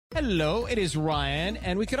Hello, it is Ryan,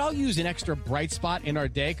 and we could all use an extra bright spot in our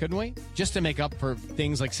day, couldn't we? Just to make up for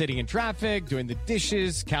things like sitting in traffic, doing the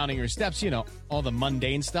dishes, counting your steps, all the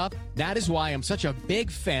mundane stuff. That is why I'm such a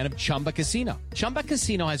big fan of Chumba Casino. Chumba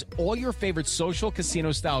Casino has all your favorite social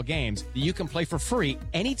casino-style games that you can play for free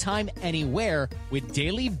anytime, anywhere with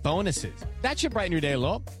daily bonuses. That should brighten your day a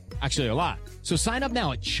little. Actually, a lot. So sign up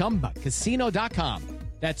now at ChumbaCasino.com.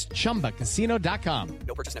 That's ChumbaCasino.com.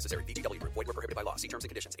 No purchase necessary. VGW Group. Void where prohibited by law. See terms and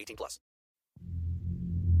conditions. 18+.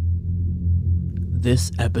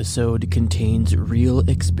 This episode contains real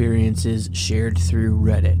experiences shared through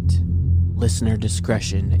Reddit. Listener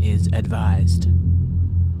discretion is advised.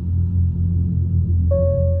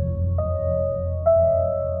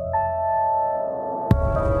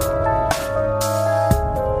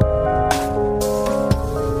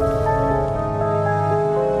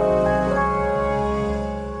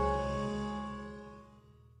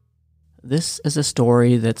 This is a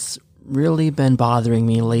story that's really been bothering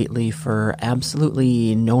me lately for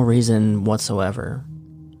absolutely no reason whatsoever.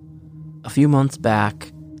 A few months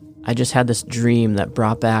back, I just had this dream that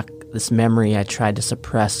brought back this memory I tried to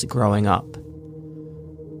suppress growing up.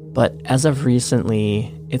 But as of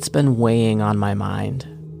recently, it's been weighing on my mind.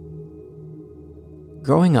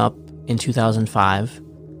 Growing up in 2005,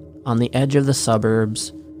 on the edge of the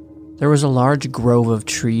suburbs, there was a large grove of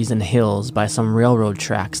trees and hills by some railroad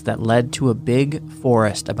tracks that led to a big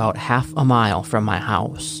forest about half a mile from my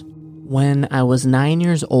house. When I was 9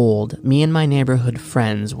 years old, me and my neighborhood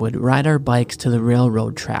friends would ride our bikes to the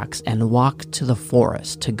railroad tracks and walk to the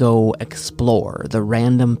forest to go explore the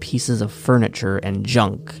random pieces of furniture and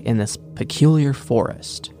junk in this peculiar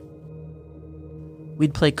forest.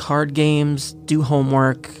 We'd play card games, do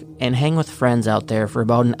homework, and hang with friends out there for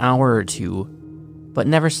about an hour or two, but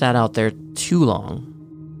never sat out there too long.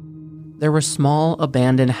 There were small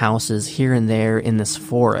abandoned houses here and there in this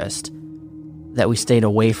forest that we stayed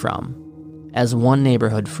away from, as one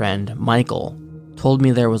neighborhood friend, Michael, told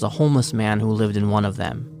me there was a homeless man who lived in one of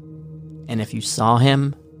them, and if you saw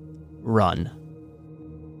him, run.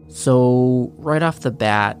 So, right off the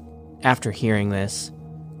bat, after hearing this,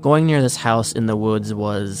 going near this house in the woods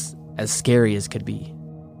was as scary as could be.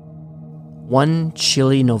 One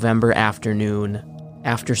chilly November afternoon,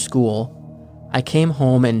 after school, I came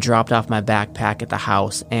home and dropped off my backpack at the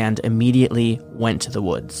house and immediately went to the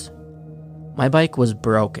woods. My bike was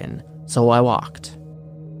broken, so I walked.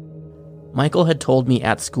 Michael had told me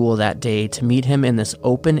at school that day to meet him in this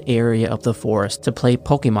open area of the forest to play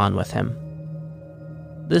Pokemon with him.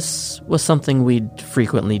 This was something we'd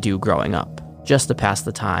frequently do growing up, just to pass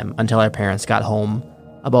the time until our parents got home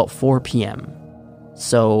about 4 p.m.,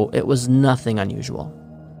 so it was nothing unusual.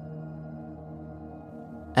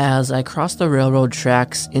 As I crossed the railroad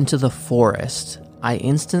tracks into the forest, I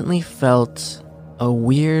instantly felt a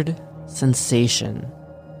weird sensation.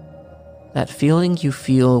 That feeling you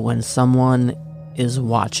feel when someone is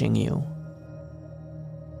watching you.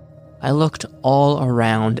 I looked all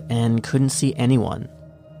around and couldn't see anyone.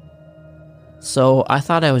 So I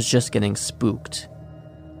thought I was just getting spooked,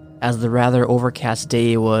 as the rather overcast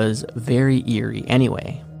day was very eerie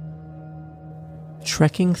anyway.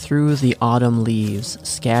 Trekking through the autumn leaves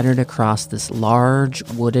scattered across this large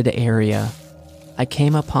wooded area, I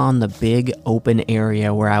came upon the big open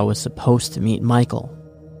area where I was supposed to meet Michael.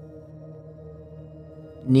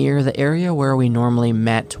 Near the area where we normally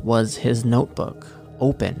met was his notebook,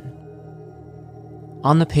 open.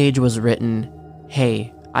 On the page was written,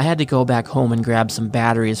 "Hey, I had to go back home and grab some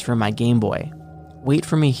batteries for my Game Boy. Wait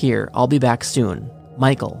for me here, I'll be back soon.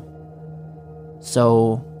 Michael."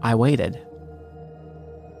 So I waited.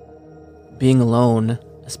 Being alone,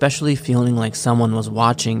 especially feeling like someone was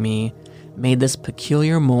watching me, made this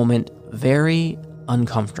peculiar moment very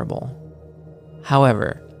uncomfortable.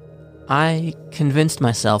 However, I convinced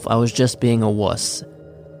myself I was just being a wuss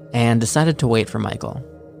and decided to wait for Michael.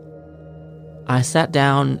 I sat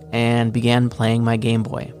down and began playing my Game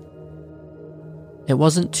Boy. It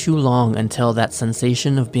wasn't too long until that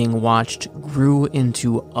sensation of being watched grew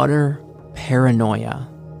into utter paranoia.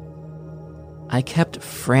 I kept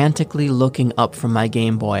frantically looking up from my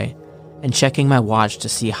Game Boy and checking my watch to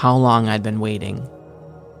see how long I'd been waiting.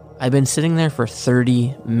 I'd been sitting there for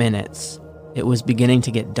 30 minutes. It was beginning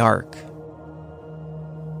to get dark.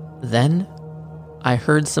 Then, I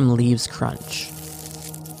heard some leaves crunch.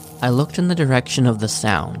 I looked in the direction of the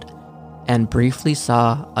sound and briefly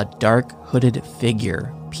saw a dark hooded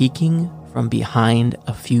figure peeking from behind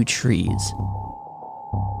a few trees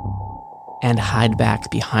and hide back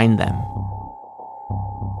behind them.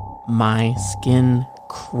 My skin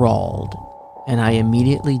crawled and I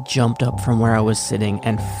immediately jumped up from where I was sitting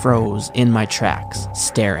and froze in my tracks,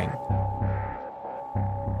 staring.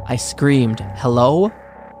 I screamed, "Hello?"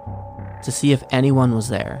 to see if anyone was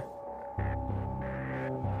there.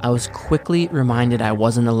 I was quickly reminded I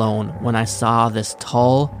wasn't alone when I saw this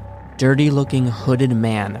tall, dirty-looking hooded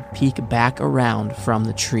man peek back around from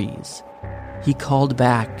the trees. He called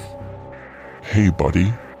back, "Hey,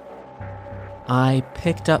 buddy." I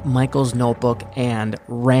picked up Michael's notebook and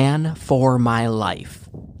ran for my life.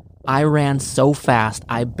 I ran so fast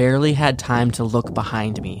I barely had time to look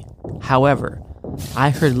behind me. However, I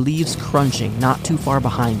heard leaves crunching not too far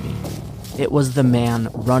behind me. It was the man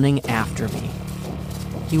running after me.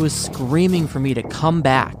 He was screaming for me to come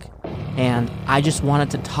back, and "I just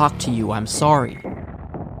wanted to talk to you, I'm sorry."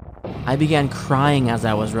 I began crying as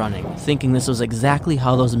I was running, thinking this was exactly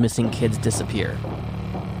how those missing kids disappear.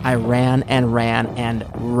 I ran and ran and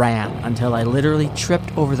ran until I literally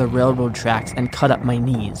tripped over the railroad tracks and cut up my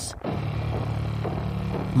knees.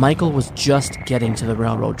 Michael was just getting to the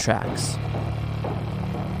railroad tracks.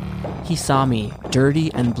 He saw me,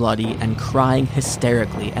 dirty and bloody and crying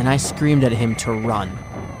hysterically, and I screamed at him to run.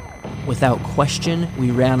 Without question, we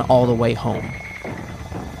ran all the way home.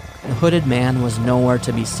 The hooded man was nowhere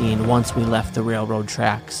to be seen once we left the railroad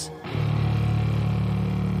tracks.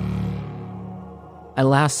 I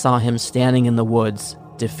last saw him standing in the woods,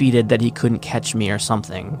 defeated that he couldn't catch me or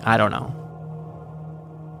something. I don't know.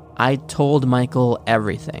 I told Michael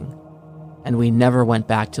everything, and we never went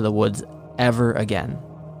back to the woods ever again.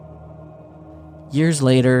 Years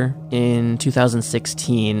later, in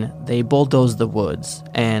 2016, they bulldozed the woods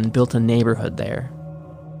and built a neighborhood there.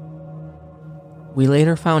 We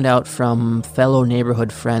later found out from fellow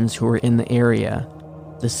neighborhood friends who were in the area,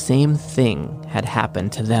 the same thing had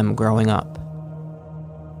happened to them growing up.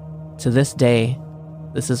 To this day,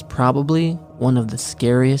 this is probably one of the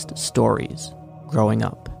scariest stories growing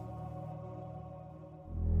up.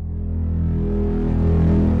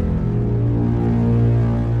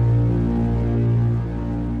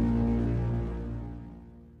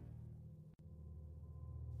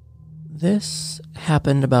 This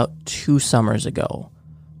happened about 2 summers ago,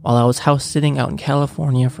 while I was house sitting out in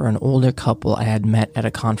California for an older couple I had met at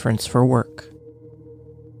a conference for work.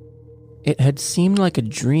 It had seemed like a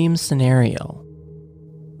dream scenario.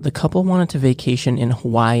 The couple wanted to vacation in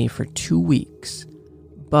Hawaii for 2 weeks,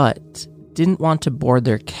 but didn't want to board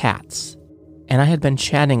their cats, and I had been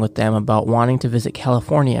chatting with them about wanting to visit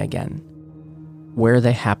California again, where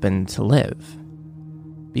they happened to live,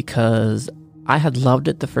 because I had loved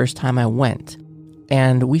it the first time I went,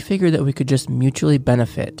 and we figured that we could just mutually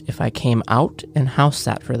benefit if I came out and house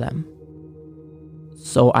sat for them.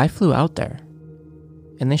 So I flew out there,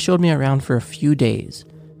 and they showed me around for a few days,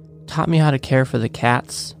 taught me how to care for the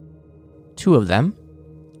cats, 2 of them,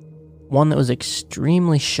 one that was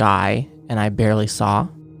extremely shy and I barely saw,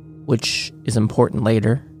 which is important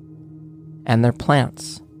later, and their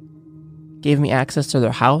plants. Gave me access to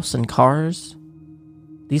their house and cars.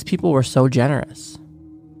 These people were so generous.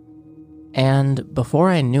 And before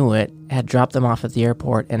I knew it, I had dropped them off at the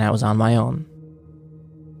airport and I was on my own.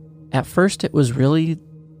 At first, it was really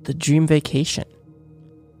the dream vacation.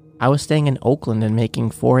 I was staying in Oakland and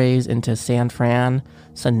making forays into San Fran,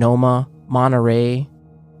 Sonoma, Monterey.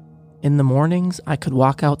 In the mornings, I could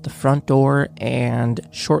walk out the front door and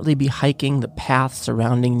shortly be hiking the path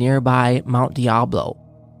surrounding nearby Mount Diablo.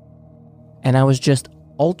 And I was just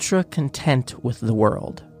ultra content with the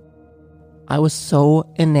world. I was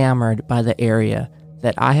so enamored by the area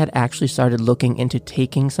that I had actually started looking into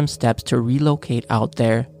taking some steps to relocate out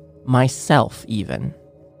there myself even.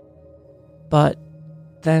 But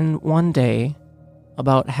then one day,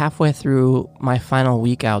 about halfway through my final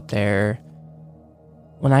week out there,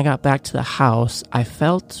 when I got back to the house, I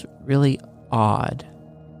felt really odd.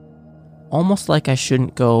 Almost like I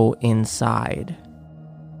shouldn't go inside.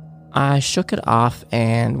 I shook it off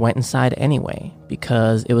and went inside anyway,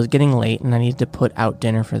 because it was getting late and I needed to put out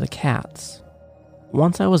dinner for the cats.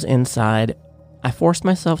 Once I was inside, I forced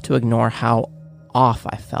myself to ignore how off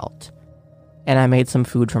I felt, and I made some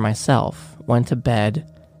food for myself, went to bed,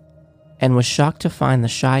 and was shocked to find the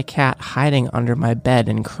shy cat hiding under my bed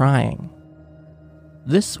and crying.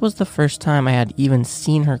 This was the first time I had even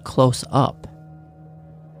seen her close up.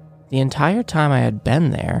 The entire time I had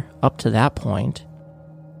been there, up to that point,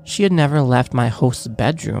 she had never left my host's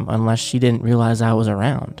bedroom unless she didn't realize I was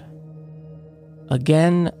around.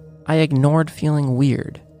 Again, I ignored feeling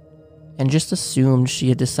weird, and just assumed she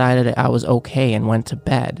had decided I was okay and went to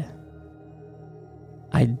bed.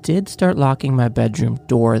 I did start locking my bedroom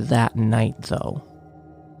door that night, though.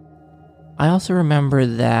 I also remember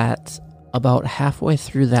that About halfway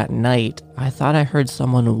through that night, I thought I heard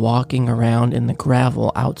someone walking around in the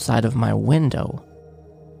gravel outside of my window.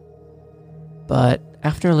 But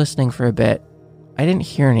after listening for a bit, I didn't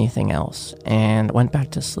hear anything else and went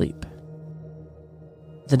back to sleep.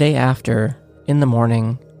 The day after, in the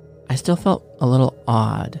morning, I still felt a little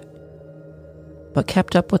odd, but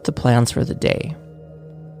kept up with the plans for the day.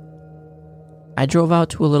 I drove out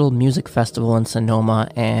to a little music festival in Sonoma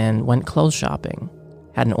and went clothes shopping.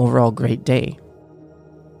 Had an overall great day.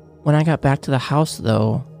 When I got back to the house,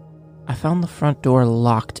 though, I found the front door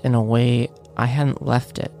locked in a way I hadn't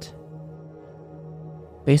left it.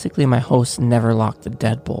 Basically, my host never locked the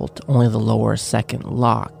deadbolt, only the lower second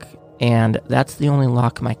lock, and that's the only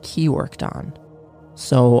lock my key worked on.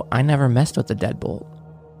 So I never messed with the deadbolt.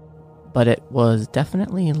 But it was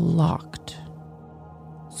definitely locked.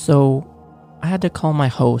 So I had to call my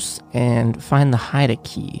host and find the hide-a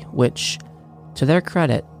key, which, to their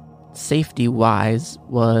credit, safety-wise,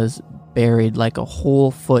 was buried like a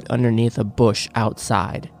whole foot underneath a bush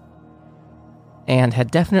outside, and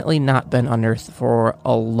had definitely not been unearthed for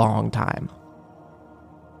a long time.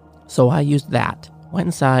 So I used that, went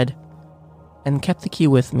inside, and kept the key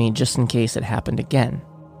with me just in case it happened again.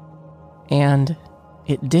 And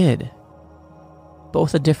it did.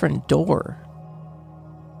 Both a different door.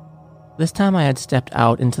 This time I had stepped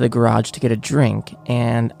out into the garage to get a drink,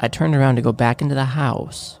 and I turned around to go back into the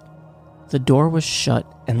house. The door was shut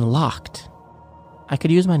and locked. I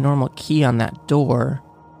could use my normal key on that door,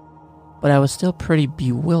 but I was still pretty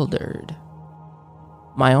bewildered.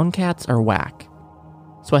 My own cats are whack,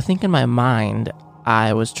 so I think in my mind,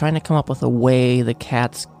 I was trying to come up with a way the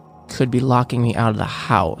cats could be locking me out of the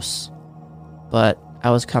house, but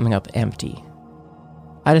I was coming up empty.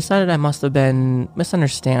 I decided I must have been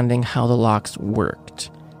misunderstanding how the locks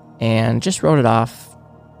worked, and just wrote it off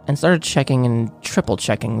and started checking and triple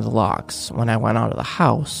checking the locks when I went out of the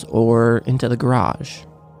house or into the garage.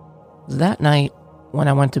 That night, when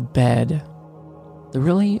I went to bed, the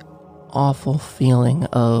really awful feeling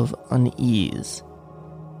of unease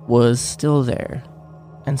was still there,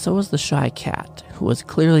 and so was the shy cat, who was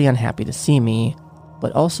clearly unhappy to see me,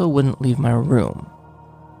 but also wouldn't leave my room.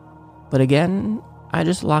 But again, I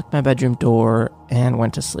just locked my bedroom door and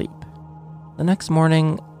went to sleep. The next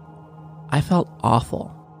morning, I felt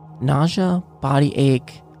awful. Nausea, body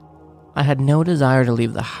ache. I had no desire to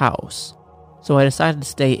leave the house, so I decided to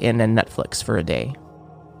stay in and Netflix for a day.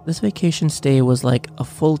 This vacation stay was like a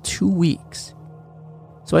full 2 weeks,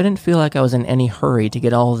 so I didn't feel like I was in any hurry to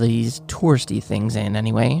get all these touristy things in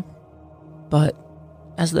anyway. But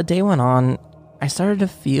as the day went on, I started to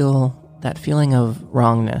feel that feeling of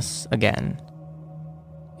wrongness again,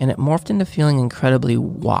 and it morphed into feeling incredibly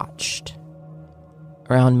watched.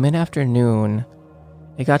 Around mid-afternoon,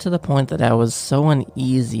 it got to the point that I was so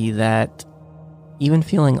uneasy that, even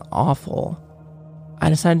feeling awful, I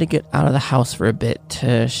decided to get out of the house for a bit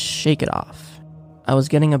to shake it off. I was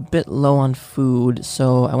getting a bit low on food,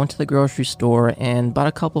 so I went to the grocery store and bought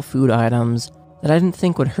a couple food items that I didn't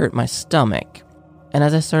think would hurt my stomach. And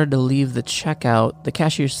as I started to leave the checkout, the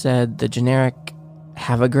cashier said the generic,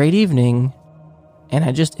 "Have a great evening," and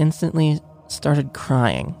I just instantly started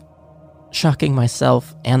crying, shocking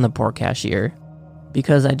myself and the poor cashier,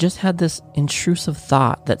 because I just had this intrusive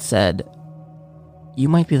thought that said, "You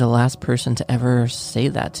might be the last person to ever say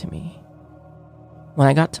that to me." When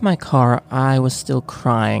I got to my car, I was still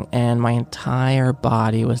crying, and my entire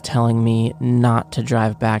body was telling me not to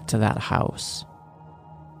drive back to that house.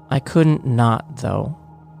 I couldn't not, though,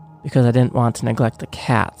 because I didn't want to neglect the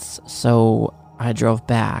cats, so I drove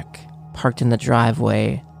back, parked in the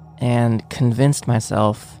driveway, and convinced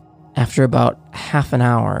myself, after about half an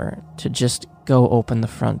hour, to just go open the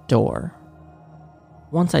front door.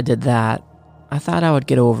 Once I did that, I thought I would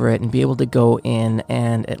get over it and be able to go in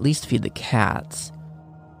and at least feed the cats.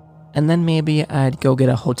 And then maybe I'd go get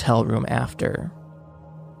a hotel room after.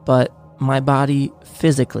 But my body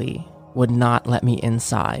physically would not let me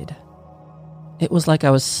inside. It was like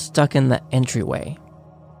I was stuck in the entryway.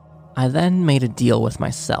 I then made a deal with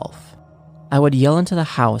myself. I would yell into the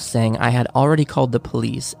house saying I had already called the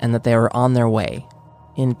police and that they were on their way.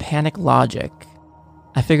 In panic logic,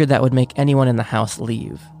 I figured that would make anyone in the house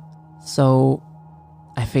leave. So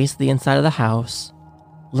I faced the inside of the house,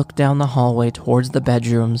 looked down the hallway towards the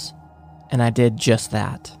bedrooms, and I did just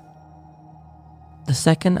that. The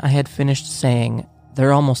second I had finished saying,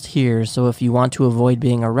 "They're almost here, so if you want to avoid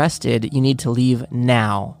being arrested, you need to leave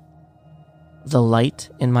now," the light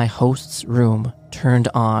in my host's room turned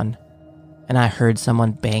on, and I heard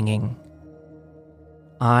someone banging.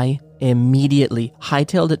 I immediately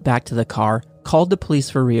hightailed it back to the car, called the police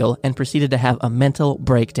for real, and proceeded to have a mental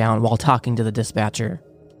breakdown while talking to the dispatcher.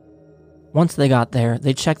 Once they got there,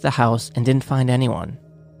 they checked the house and didn't find anyone.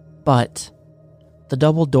 But the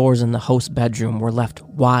double doors in the host's bedroom were left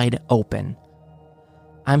wide open.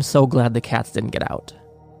 I'm so glad the cats didn't get out.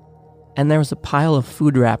 And there was a pile of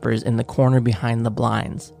food wrappers in the corner behind the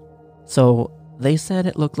blinds. So they said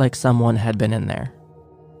it looked like someone had been in there.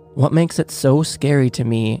 What makes it so scary to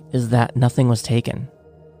me is that nothing was taken.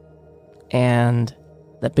 And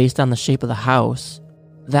that based on the shape of the house,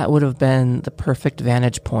 that would have been the perfect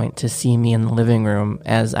vantage point to see me in the living room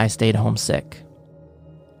as I stayed home sick.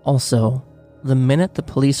 Also, the minute the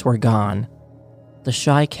police were gone, the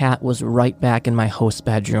shy cat was right back in my host's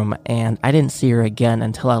bedroom, and I didn't see her again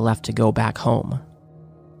until I left to go back home.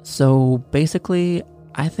 So basically,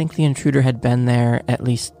 I think the intruder had been there at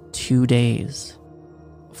least 2 days,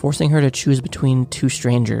 forcing her to choose between two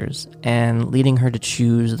strangers and leading her to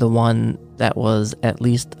choose the one that was at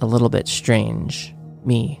least a little bit strange,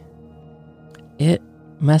 me. It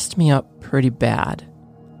messed me up pretty bad,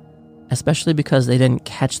 especially because they didn't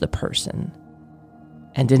catch the person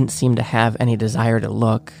and didn't seem to have any desire to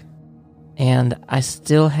look, and I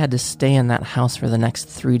still had to stay in that house for the next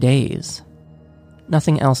 3 days.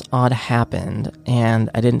 Nothing else odd happened, and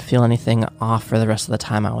I didn't feel anything off for the rest of the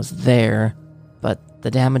time I was there, but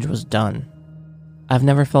the damage was done. I've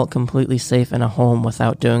never felt completely safe in a home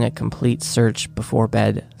without doing a complete search before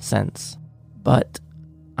bed since, but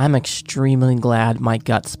I'm extremely glad my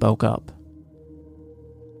gut spoke up.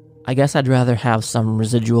 I guess I'd rather have some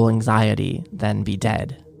residual anxiety than be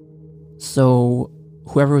dead. So,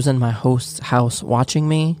 whoever was in my host's house watching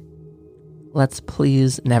me, let's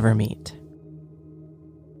please never meet.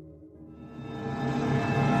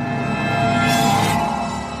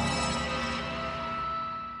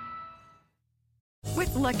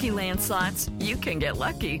 With Lucky Land Slots, you can get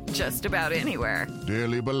lucky just about anywhere.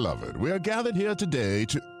 Dearly beloved, we are gathered here today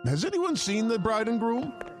to... Has anyone seen the bride and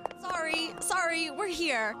groom? Sorry, we're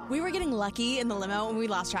here. We were getting lucky in the limo and we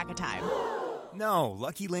lost track of time. No,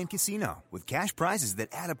 Lucky Land Casino, with cash prizes that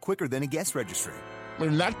add up quicker than a guest registry.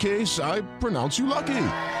 In that case, I pronounce you lucky.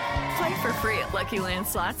 Play for free at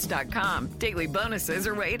LuckyLandSlots.com. Daily bonuses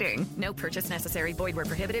are waiting. No purchase necessary. Void where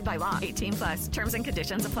prohibited by law. 18+. Terms and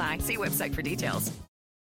conditions apply. See website for details.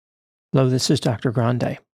 Hello, this is Dr.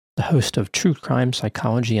 Grande, the host of True Crime,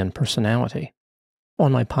 Psychology, and Personality.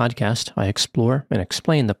 On my podcast, I explore and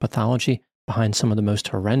explain the pathology behind some of the most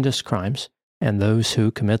horrendous crimes and those who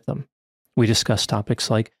commit them. We discuss topics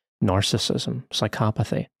like narcissism,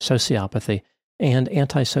 psychopathy, sociopathy, and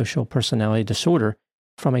antisocial personality disorder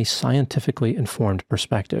from a scientifically informed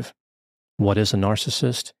perspective. What is a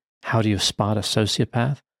narcissist? How do you spot a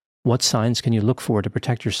sociopath? What signs can you look for to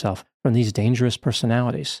protect yourself from these dangerous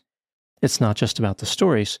personalities? It's not just about the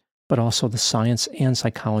stories, but also the science and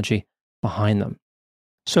psychology behind them.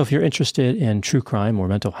 So if you're interested in true crime or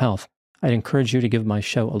mental health, I'd encourage you to give my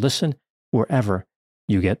show a listen wherever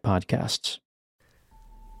you get podcasts.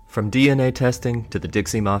 From DNA testing to the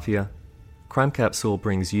Dixie Mafia, Crime Capsule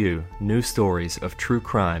brings you new stories of true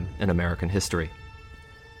crime in American history.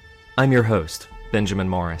 I'm your host, Benjamin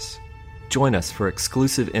Morris. Join us for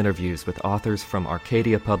exclusive interviews with authors from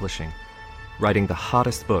Arcadia Publishing, writing the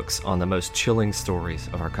hottest books on the most chilling stories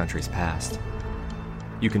of our country's past.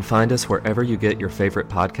 You can find us wherever you get your favorite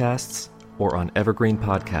podcasts or on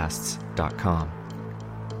evergreenpodcasts.com.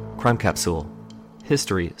 Crime Capsule.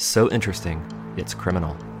 History so interesting, it's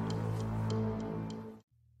criminal.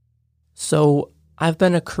 So, I've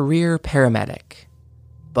been a career paramedic,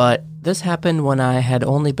 but this happened when I had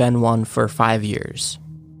only been one for 5 years.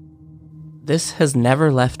 This has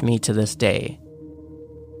never left me to this day.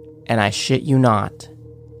 And I shit you not,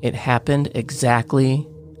 it happened exactly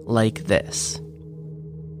like this.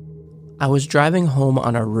 I was driving home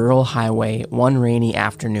on a rural highway one rainy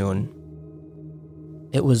afternoon.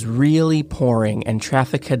 It was really pouring and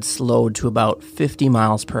traffic had slowed to about 50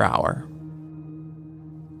 miles per hour.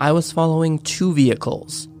 I was following two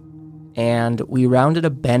vehicles, and we rounded a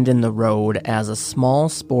bend in the road as a small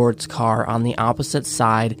sports car on the opposite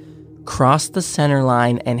side crossed the center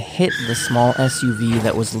line and hit the small SUV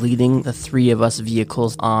that was leading the three of us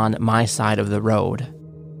vehicles on my side of the road.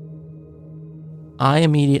 I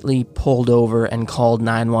immediately pulled over and called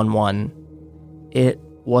 911. It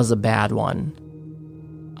was a bad one.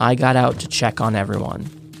 I got out to check on everyone.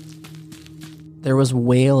 There was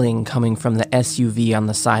wailing coming from the SUV on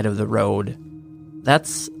the side of the road.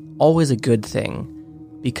 That's always a good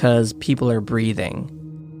thing, because people are breathing.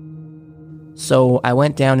 So I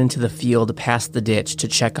went down into the field past the ditch to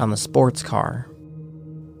check on the sports car.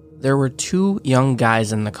 There were two young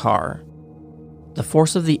guys in the car. The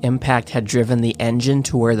force of the impact had driven the engine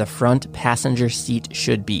to where the front passenger seat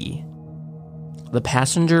should be. The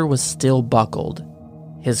passenger was still buckled,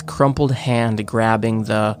 his crumpled hand grabbing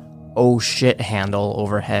the "oh shit" handle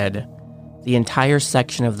overhead, the entire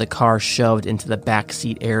section of the car shoved into the back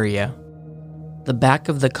seat area. The back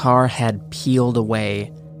of the car had peeled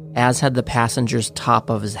away, as had the passenger's top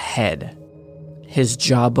of his head. His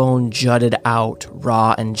jawbone jutted out,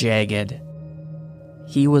 raw and jagged.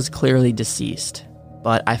 He was clearly deceased,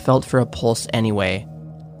 but I felt for a pulse anyway,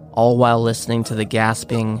 all while listening to the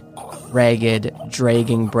gasping, ragged,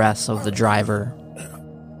 dragging breaths of the driver.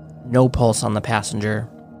 No pulse on the passenger.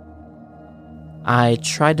 I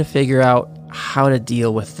tried to figure out how to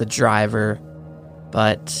deal with the driver,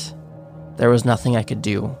 but there was nothing I could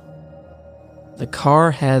do. The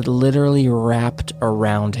car had literally wrapped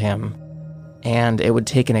around him, and it would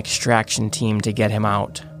take an extraction team to get him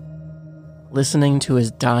out. Listening to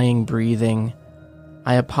his dying breathing,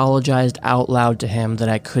 I apologized out loud to him that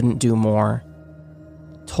I couldn't do more.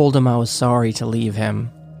 Told him I was sorry to leave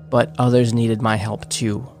him, but others needed my help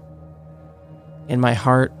too. In my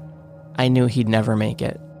heart, I knew he'd never make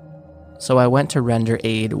it, so I went to render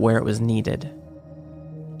aid where it was needed.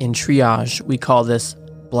 In triage, we call this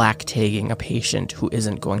black tagging a patient who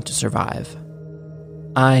isn't going to survive.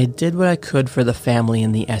 I did what I could for the family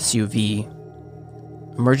in the SUV.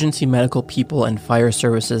 Emergency medical people and fire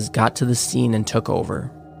services got to the scene and took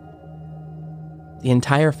over. The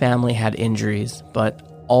entire family had injuries, but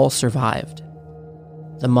all survived.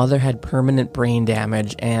 The mother had permanent brain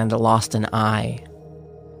damage and lost an eye.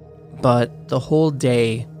 But the whole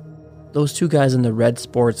day, those two guys in the red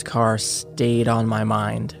sports car stayed on my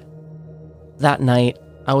mind. That night,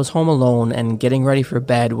 I was home alone and getting ready for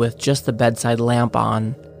bed with just the bedside lamp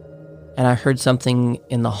on, and I heard something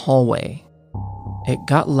in the hallway. It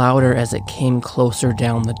got louder as it came closer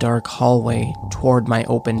down the dark hallway toward my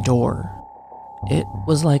open door. It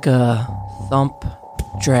was like a thump,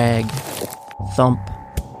 drag, thump,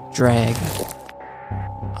 drag.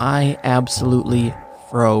 I absolutely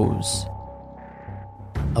froze.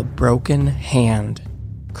 A broken hand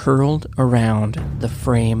curled around the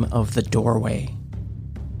frame of the doorway.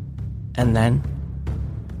 And then,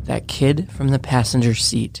 that kid from the passenger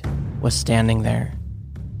seat was standing there,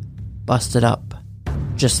 busted up,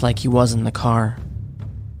 just like he was in the car.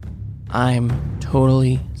 I'm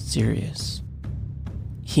totally serious.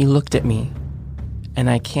 He looked at me, and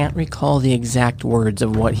I can't recall the exact words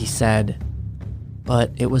of what he said,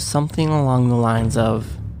 but it was something along the lines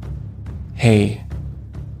of, "Hey,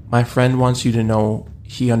 my friend wants you to know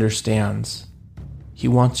he understands. He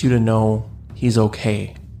wants you to know he's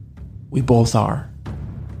okay. We both are.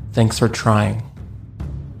 Thanks for trying."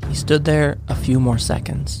 He stood there a few more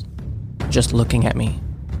seconds, just looking at me.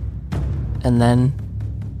 And then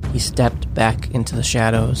he stepped back into the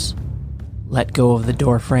shadows, let go of the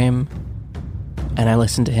doorframe, and I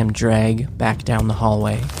listened to him drag back down the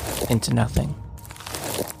hallway into nothing.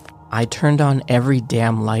 I turned on every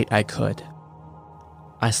damn light I could.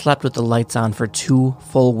 I slept with the lights on for 2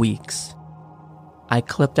 full weeks. I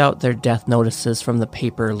clipped out their death notices from the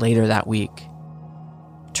paper later that week.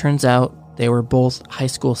 Turns out they were both high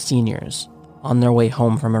school seniors on their way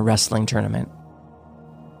home from a wrestling tournament.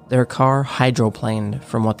 Their car hydroplaned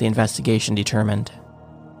from what the investigation determined.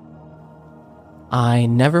 I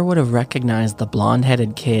never would have recognized the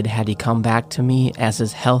blonde-headed kid had he come back to me as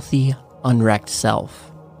his healthy, unwrecked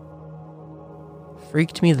self.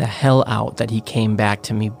 Freaked me the hell out that he came back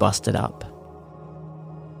to me busted up.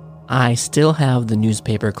 I still have the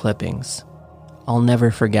newspaper clippings. I'll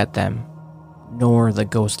never forget them, nor the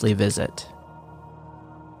ghostly visit.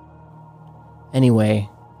 Anyway,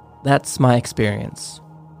 that's my experience.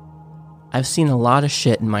 I've seen a lot of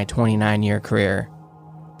shit in my 29-year career,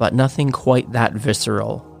 but nothing quite that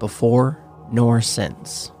visceral before nor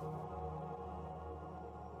since.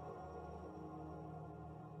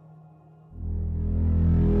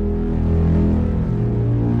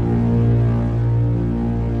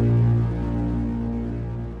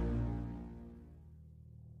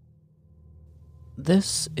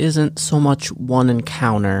 This isn't so much one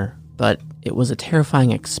encounter, but it was a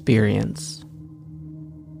terrifying experience.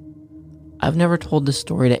 I've never told this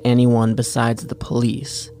story to anyone besides the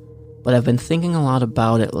police, but I've been thinking a lot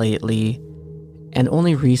about it lately, and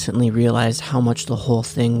only recently realized how much the whole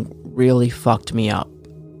thing really fucked me up.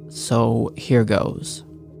 So here goes.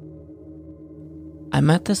 I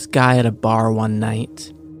met this guy at a bar one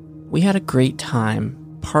night. We had a great time,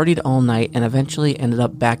 partied all night, and eventually ended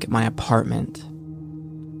up back at my apartment.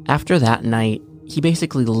 After that night, he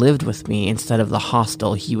basically lived with me instead of the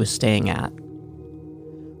hostel he was staying at.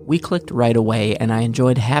 We clicked right away, and I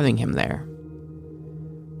enjoyed having him there.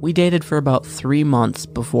 We dated for about 3 months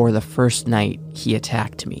before the first night he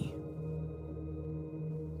attacked me.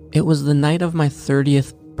 It was the night of my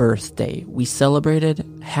 30th birthday. We celebrated,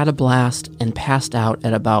 had a blast, and passed out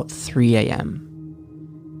at about 3 a.m.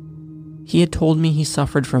 He had told me he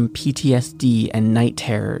suffered from PTSD and night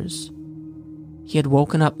terrors. He had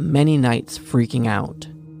woken up many nights freaking out.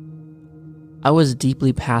 I was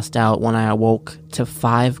deeply passed out when I awoke to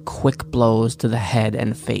 5 quick blows to the head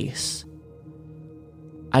and face.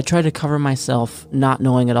 I tried to cover myself, not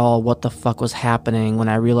knowing at all what the fuck was happening when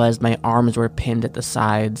I realized my arms were pinned at the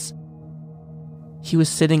sides. He was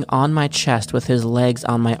sitting on my chest with his legs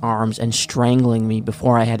on my arms and strangling me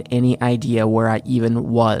before I had any idea where I even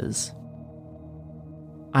was.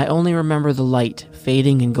 I only remember the light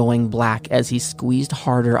fading and going black as he squeezed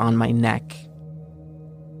harder on my neck.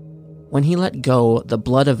 When he let go, the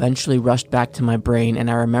blood eventually rushed back to my brain, and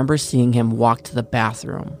I remember seeing him walk to the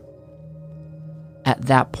bathroom. At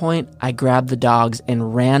that point, I grabbed the dogs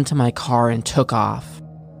and ran to my car and took off.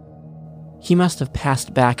 He must have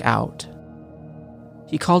passed back out.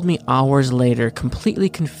 He called me hours later, completely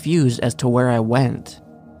confused as to where I went.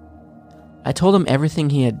 I told him everything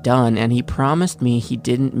he had done, and he promised me he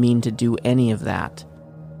didn't mean to do any of that.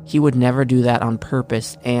 He would never do that on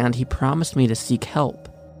purpose, and he promised me to seek help.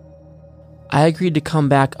 I agreed to come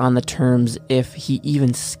back on the terms if he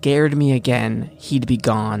even scared me again, he'd be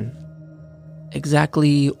gone.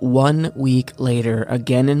 Exactly 1 week later,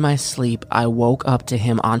 again in my sleep, I woke up to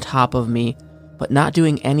him on top of me, but not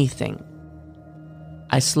doing anything.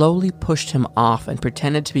 I slowly pushed him off and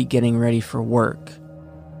pretended to be getting ready for work.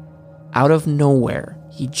 Out of nowhere,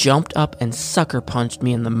 he jumped up and sucker punched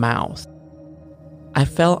me in the mouth. I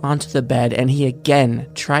fell onto the bed and he again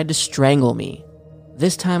tried to strangle me.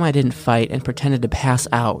 This time I didn't fight and pretended to pass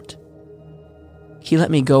out. He let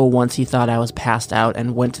me go once he thought I was passed out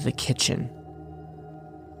and went to the kitchen.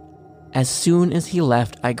 As soon as he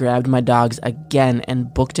left, I grabbed my dogs again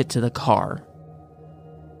and booked it to the car.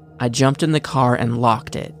 I jumped in the car and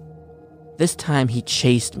locked it. This time he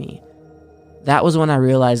chased me. That was when I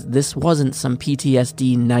realized this wasn't some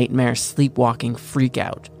PTSD nightmare sleepwalking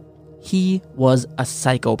freakout. He was a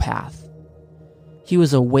psychopath. He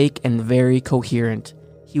was awake and very coherent.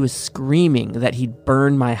 He was screaming that he'd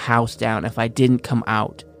burn my house down if I didn't come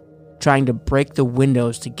out, trying to break the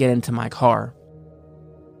windows to get into my car.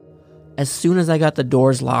 As soon as I got the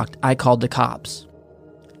doors locked, I called the cops.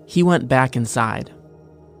 He went back inside.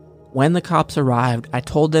 When the cops arrived, I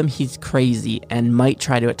told them he's crazy and might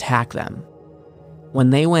try to attack them.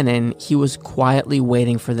 When they went in, he was quietly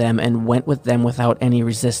waiting for them and went with them without any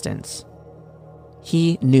resistance.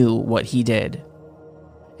 He knew what he did.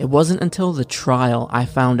 It wasn't until the trial I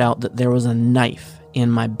found out that there was a knife in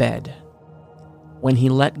my bed. When he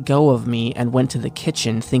let go of me and went to the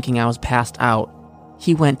kitchen thinking I was passed out,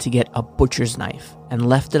 he went to get a butcher's knife and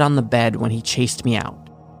left it on the bed when he chased me out.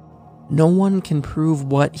 No one can prove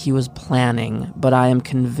what he was planning, but I am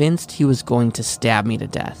convinced he was going to stab me to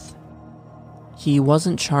death. He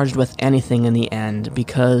wasn't charged with anything in the end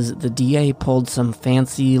because the DA pulled some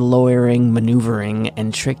fancy lawyering maneuvering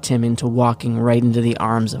and tricked him into walking right into the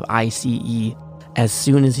arms of ICE as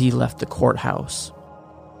soon as he left the courthouse.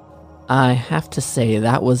 I have to say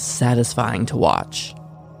that was satisfying to watch.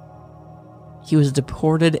 He was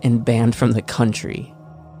deported and banned from the country.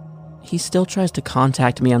 He still tries to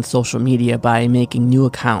contact me on social media by making new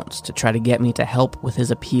accounts to try to get me to help with his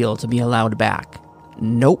appeal to be allowed back.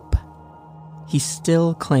 Nope. He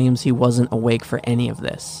still claims he wasn't awake for any of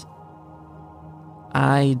this.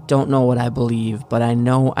 I don't know what I believe, but I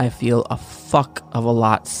know I feel a fuck of a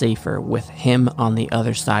lot safer with him on the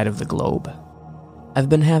other side of the globe. I've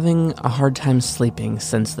been having a hard time sleeping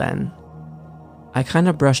since then. I kind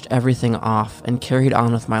of brushed everything off and carried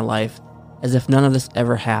on with my life as if none of this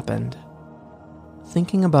ever happened.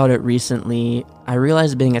 Thinking about it recently, I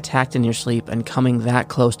realized being attacked in your sleep and coming that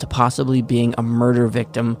close to possibly being a murder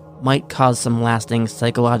victim might cause some lasting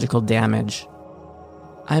psychological damage.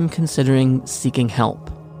 I'm considering seeking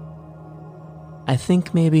help. I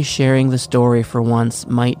think maybe sharing the story for once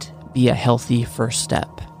might be a healthy first step.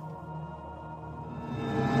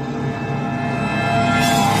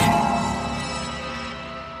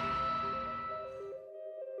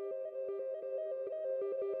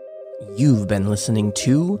 You've been listening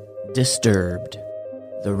to Disturbed.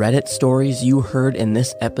 The Reddit stories you heard in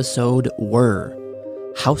this episode were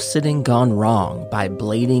House Sitting Gone Wrong by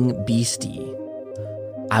Blading Beastie,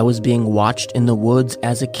 I Was Being Watched in the Woods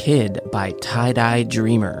as a Kid by Tie-Dye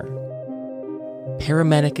Dreamer,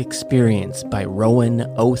 Paramedic Experience by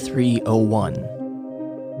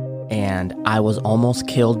Rowan0301, and I was almost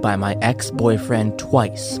killed by my ex-boyfriend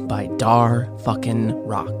twice by Dar fucking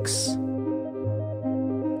Rocks.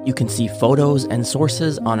 You can see photos and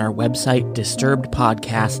sources on our website,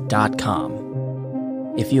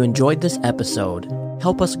 disturbedpodcast.com. If you enjoyed this episode,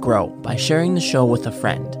 help us grow by sharing the show with a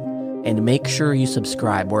friend, and make sure you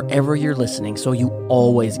subscribe wherever you're listening so you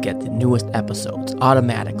always get the newest episodes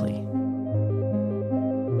automatically.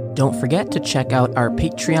 Don't forget to check out our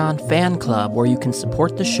Patreon fan club where you can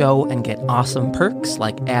support the show and get awesome perks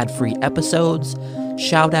like ad-free episodes,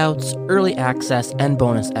 shoutouts, early access, and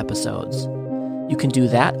bonus episodes. You can do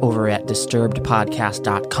that over at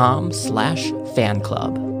disturbedpodcast.com/fan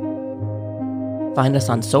club. Find us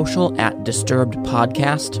on social at Disturbed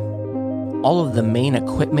Podcast. All of the main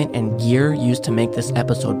equipment and gear used to make this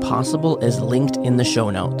episode possible is linked in the show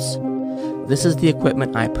notes. This is the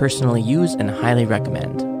equipment I personally use and highly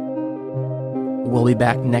recommend. We'll be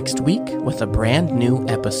back next week with a brand new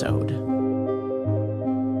episode.